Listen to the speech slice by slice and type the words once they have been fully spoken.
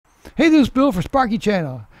Hey, this is Bill for Sparky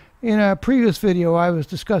channel. In a previous video I was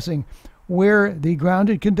discussing where the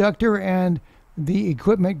grounded conductor and the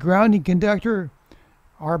equipment grounding conductor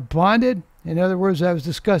are bonded. In other words, I was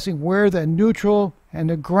discussing where the neutral and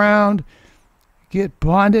the ground get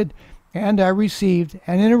bonded, and I received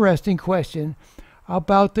an interesting question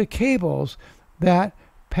about the cables that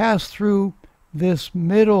pass through this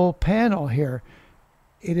middle panel here.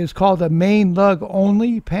 It is called a main lug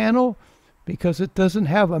only panel because it doesn't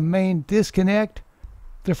have a main disconnect.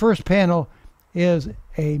 The first panel is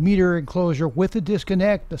a meter enclosure with a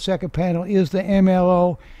disconnect. The second panel is the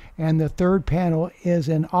MLO, and the third panel is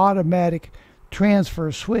an automatic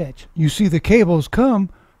transfer switch. You see the cables come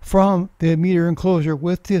from the meter enclosure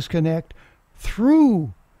with disconnect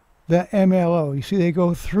through the MLO. You see they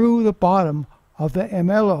go through the bottom of the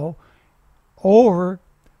MLO over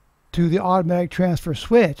to the automatic transfer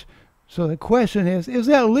switch. So the question is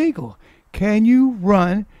that legal? Can you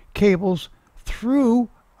run cables through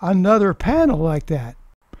another panel like that?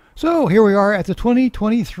 So here we are at the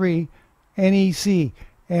 2023 NEC,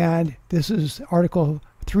 and this is Article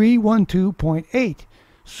 312.8,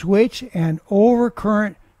 Switch and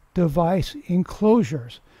Overcurrent Device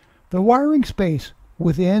Enclosures. The wiring space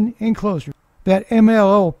within enclosure. That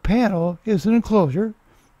MLO panel is an enclosure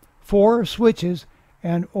for switches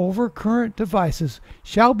and overcurrent devices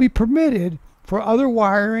shall be permitted for other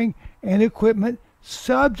wiring and equipment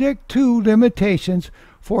subject to limitations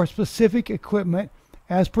for specific equipment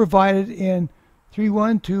as provided in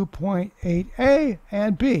 312.8A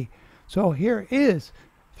and B. So here is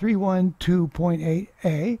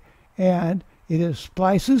 312.8A, and it is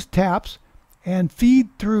splices, taps, and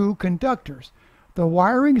feed-through conductors. The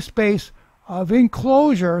wiring space of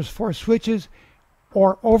enclosures for switches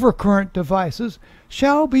or overcurrent devices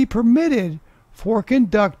shall be permitted for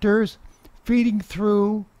conductors feeding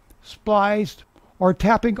through, spliced, or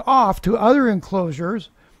tapping off to other enclosures,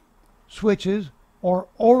 switches, or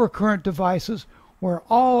overcurrent devices where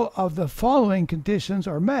all of the following conditions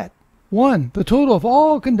are met. 1. The total of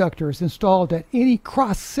all conductors installed at any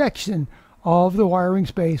cross-section of the wiring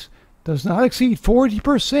space does not exceed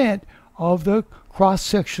 40% of the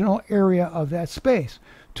cross-sectional area of that space.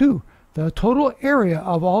 2. The total area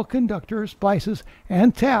of all conductors, splices,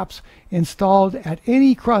 and taps installed at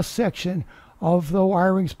any cross-section of the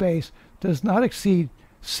wiring space does not exceed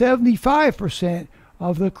 75%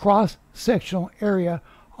 of the cross-sectional area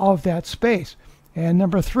of that space. And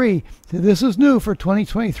number 3, this is new for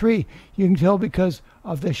 2023. You can tell because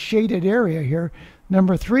of the shaded area here.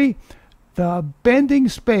 Number 3, the bending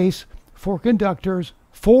space for conductors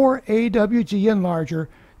 4 AWG and larger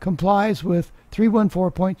complies with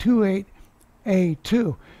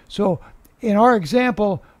 314.28A2. So in our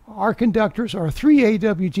example, our conductors are 3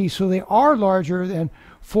 AWG, so they are larger than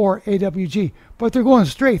 4 AWG, but they're going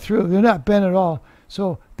straight through. They're not bent at all.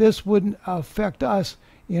 So this wouldn't affect us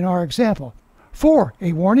in our example. 4,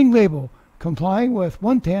 a warning label complying with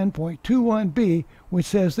 110.21B, which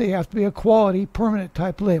says they have to be a quality permanent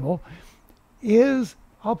type label, is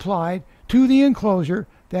applied to the enclosure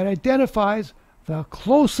that identifies the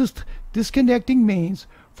closest disconnecting means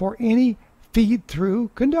for any feed-through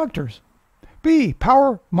conductors. B,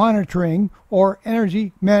 power monitoring or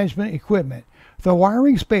energy management equipment. The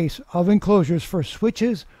wiring space of enclosures for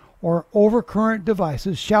switches or overcurrent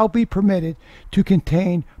devices shall be permitted to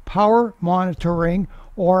contain power monitoring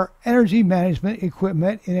or energy management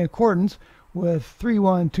equipment in accordance with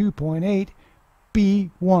 312.8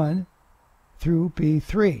 B1 through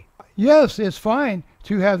B3. Yes, it's fine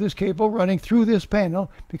to have this cable running through this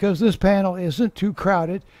panel because this panel isn't too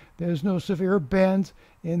crowded. There's no severe bends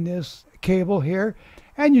in this cable here,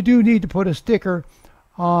 and you do need to put a sticker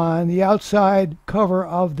on the outside cover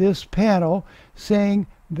of this panel saying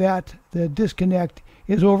that the disconnect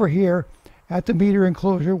is over here at the meter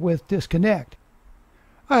enclosure with disconnect.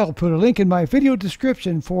 I'll put a link in my video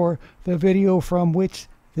description for the video from which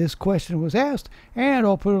this question was asked, and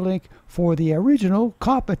I'll put a link for the original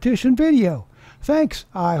competition video. Thanks.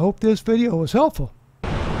 I hope this video was helpful.